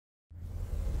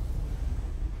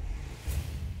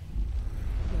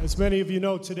As many of you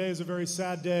know, today is a very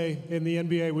sad day in the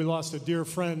NBA. We lost a dear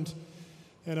friend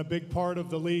and a big part of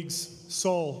the league's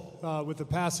soul with the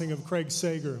passing of Craig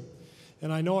Sager.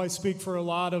 And I know I speak for a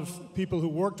lot of people who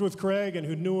worked with Craig and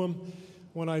who knew him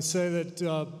when I say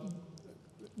that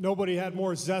nobody had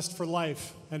more zest for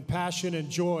life and passion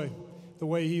and joy the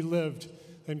way he lived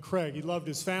than Craig. He loved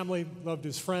his family, loved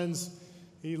his friends,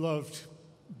 he loved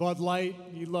Bud Light,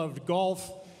 he loved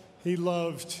golf, he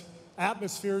loved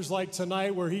atmospheres like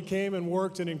tonight where he came and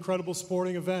worked an incredible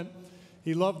sporting event.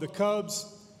 He loved the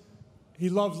Cubs. He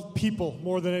loved people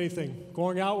more than anything.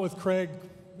 Going out with Craig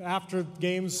after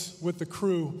games with the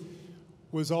crew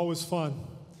was always fun.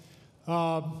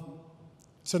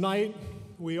 Tonight,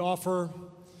 we offer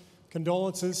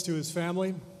condolences to his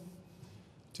family,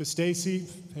 to Stacy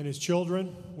and his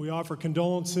children. We offer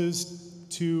condolences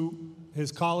to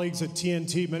his colleagues at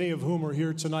TNT, many of whom are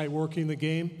here tonight working the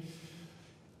game.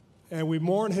 And we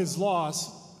mourn his loss,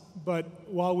 but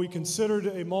while we considered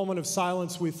a moment of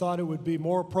silence, we thought it would be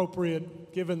more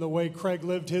appropriate, given the way Craig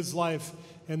lived his life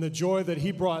and the joy that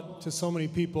he brought to so many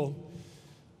people,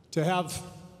 to have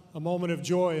a moment of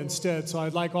joy instead. So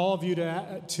I'd like all of you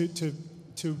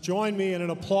to join me in an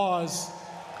applause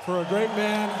for a great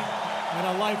man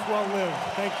and a life well lived.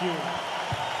 Thank you.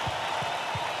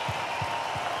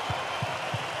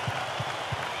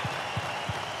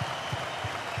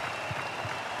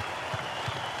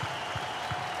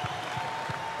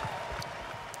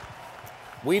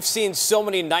 We've seen so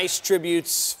many nice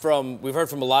tributes we've heard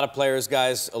from a lot of players,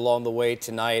 guys, along the way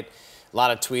tonight. A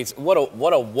lot of tweets.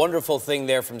 What a wonderful thing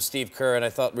there from Steve Kerr, and I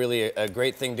thought really a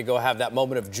great thing to go have that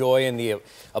moment of joy and the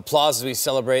applause as we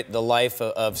celebrate the life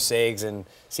of Sags, and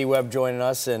see Webb joining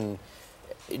us, and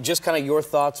just kind of your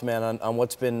thoughts, man, on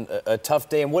what's been a tough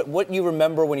day, and what you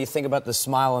remember when you think about the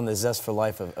smile and the zest for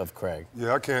life of Craig.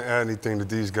 Yeah, I can't add anything that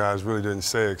these guys really didn't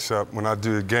say, except when I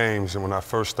do games and when I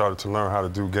first started to learn how to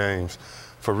do games,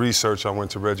 for research, I went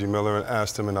to Reggie Miller and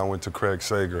asked him, and I went to Craig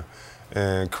Sager.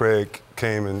 And Craig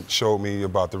came and showed me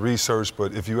about the research,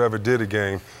 but if you ever did a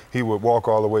game, he would walk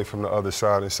all the way from the other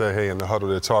side and say, hey, in the huddle,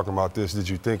 they're talking about this. Did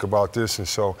you think about this? And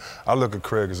so I look at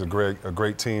Craig as a great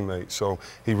teammate. So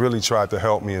he really tried to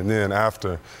help me. And then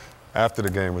after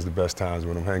the game was the best times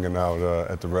with him, hanging out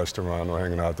at the restaurant or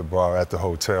hanging out at the bar, at the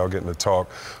hotel, getting to talk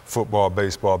football,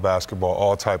 baseball, basketball,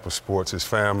 all type of sports, his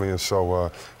family. And so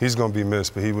he's going to be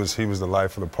missed, but he was the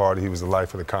life of the party. He was the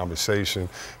life of the conversation.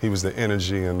 He was the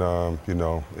energy, and, you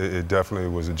know, it definitely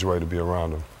was a joy to be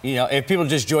around him. You know, if people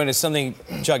just join us, something,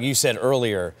 Chuck, you said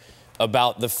earlier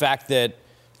about the fact that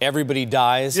everybody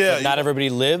dies, but not everybody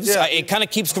lives. Yeah. It kind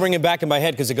of keeps bringing back in my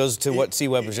head because it goes to what C.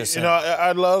 Webb was just saying. You know,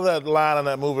 I love that line in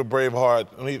that movie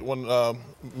Braveheart when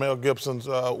Mel Gibson's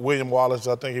William Wallace,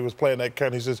 I think he was playing that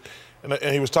character. He says,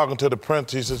 and he was talking to the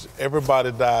prince. He says,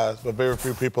 "Everybody dies, but very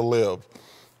few people live."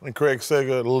 And Craig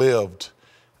Sager lived,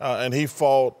 and he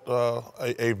fought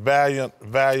a valiant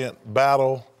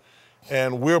battle.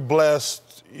 And we're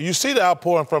blessed. You see the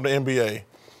outpouring from the NBA,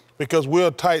 because we're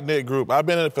a tight-knit group. I've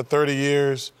been in it for 30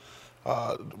 years.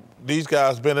 These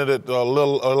guys been in it a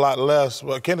lot less.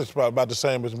 Well, Kenneth's probably about the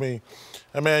same as me.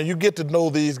 And, man, you get to know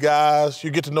these guys.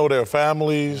 You get to know their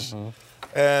families.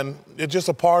 And it's just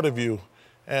a part of you.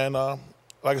 And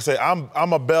like I say,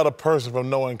 I'm a better person from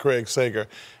knowing Craig Sager.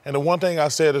 And the one thing I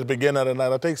said at the beginning of the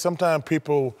night, I think sometimes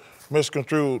people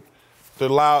misconstrue the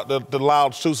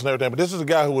loud suits and everything. But this is a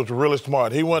guy who was really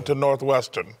smart. He went to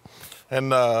Northwestern.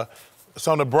 And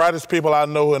some of the brightest people I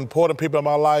know, important people in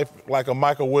my life, like a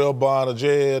Michael Wilbon, a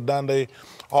J. Ed Dunday,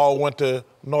 all went to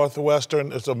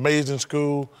Northwestern. It's an amazing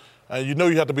school. You know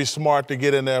you have to be smart to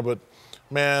get in there, but,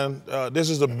 man, this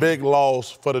is a big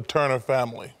loss for the Turner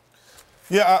family.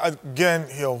 Yeah, again,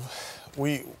 you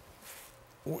know,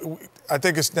 I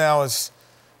think it's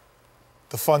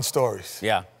the fun stories.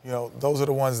 Yeah. You know, those are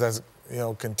the ones that, you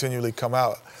know, continually come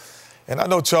out. And I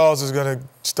know Charles is going to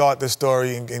start this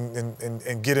story and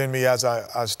get in me as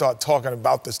I start talking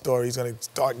about the story. He's going to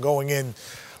start going in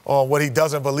on what he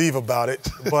doesn't believe about it.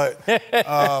 But,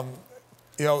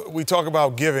 you know, we talk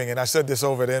about giving, and I said this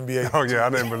over at NBA. Oh, yeah, I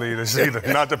didn't believe this either.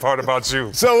 Not the part about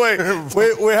you. So,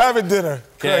 wait, we're having dinner,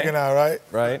 Craig and I, right?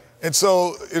 Right. And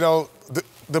so, you know,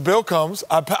 the bill comes.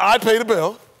 I pay the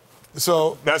bill.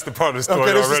 So that's the part of the story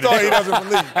okay, this already. is the story he doesn't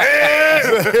believe.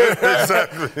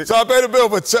 Exactly. So I paid the bill,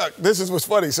 but Chuck, this is what's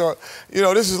funny. So, you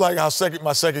know, this is like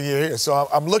my second year here. So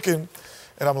I'm looking,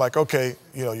 and I'm like, okay,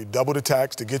 you know, you double the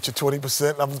tax to get your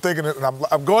 20%. And I'm thinking, and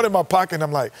I'm going in my pocket, and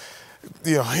I'm like,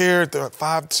 here at the $5,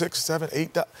 $6,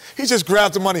 $7, $8. He just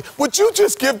grabbed the money. Would you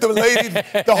just give the lady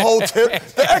the whole tip?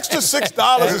 The extra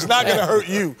 $6 is not going to hurt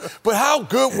you. But how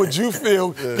good would you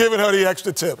feel giving her the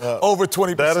extra tip? Over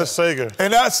 20%. That is Sager.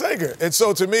 And that's Sager. And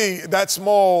so to me, that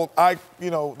small,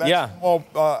 small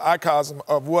icosm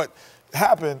of what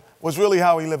happened was really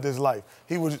how he lived his life.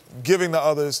 He was giving to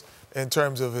others in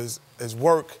terms of his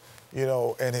work,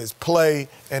 and his play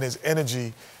and his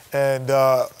energy. And,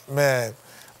 man,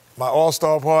 my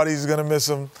All-Star party is going to miss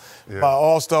him. Yeah. My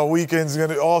All-Star weekend's going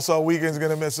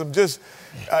to miss him.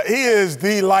 He is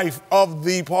the life of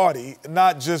the party,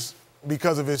 not just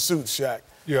because of his suit, Shaq.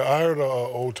 Yeah, I heard an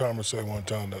old-timer say one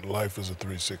time that life is a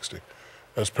 360.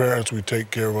 As parents, we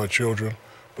take care of our children,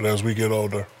 but as we get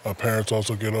older, our parents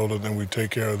also get older, then we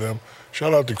take care of them.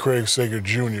 Shout out to Craig Sager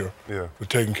Jr. For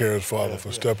taking care of his father,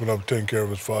 for stepping up and taking care of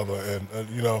his father. And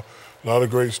a lot of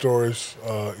great stories.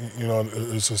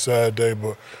 It's a sad day,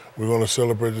 but we're going to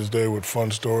celebrate this day with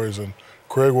fun stories. And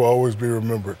Craig will always be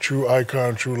remembered. True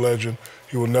icon, true legend.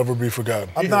 He will never be forgotten.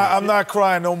 I'm not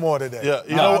crying no more today. Yeah,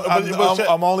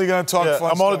 I'm only going to talk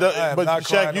fun stuff. But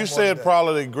Shaq, you said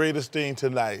probably the greatest thing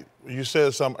tonight. You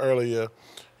said something earlier.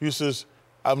 You says,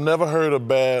 I've never heard a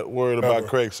bad word about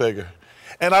Craig Sager.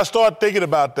 And I started thinking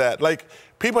about that. Like,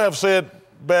 people have said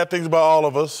bad things about all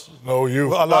of us. No,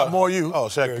 you. A lot more you. Oh,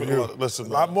 Shaq, listen. A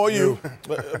lot more you.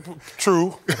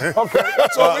 True. Okay.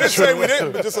 So we didn't say we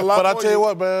didn't, but just a lot more But I tell you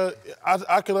what, man,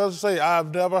 I can honestly say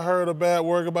I've never heard a bad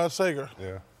word about Sager.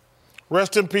 Yeah.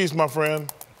 Rest in peace, my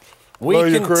friend. We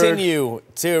continue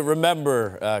to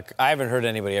remember. I haven't heard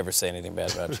anybody ever say anything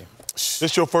bad about you.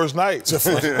 This your first night. You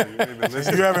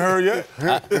haven't heard yet?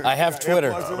 I have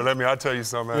Twitter. But I'll tell you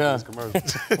something after this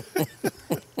commercial.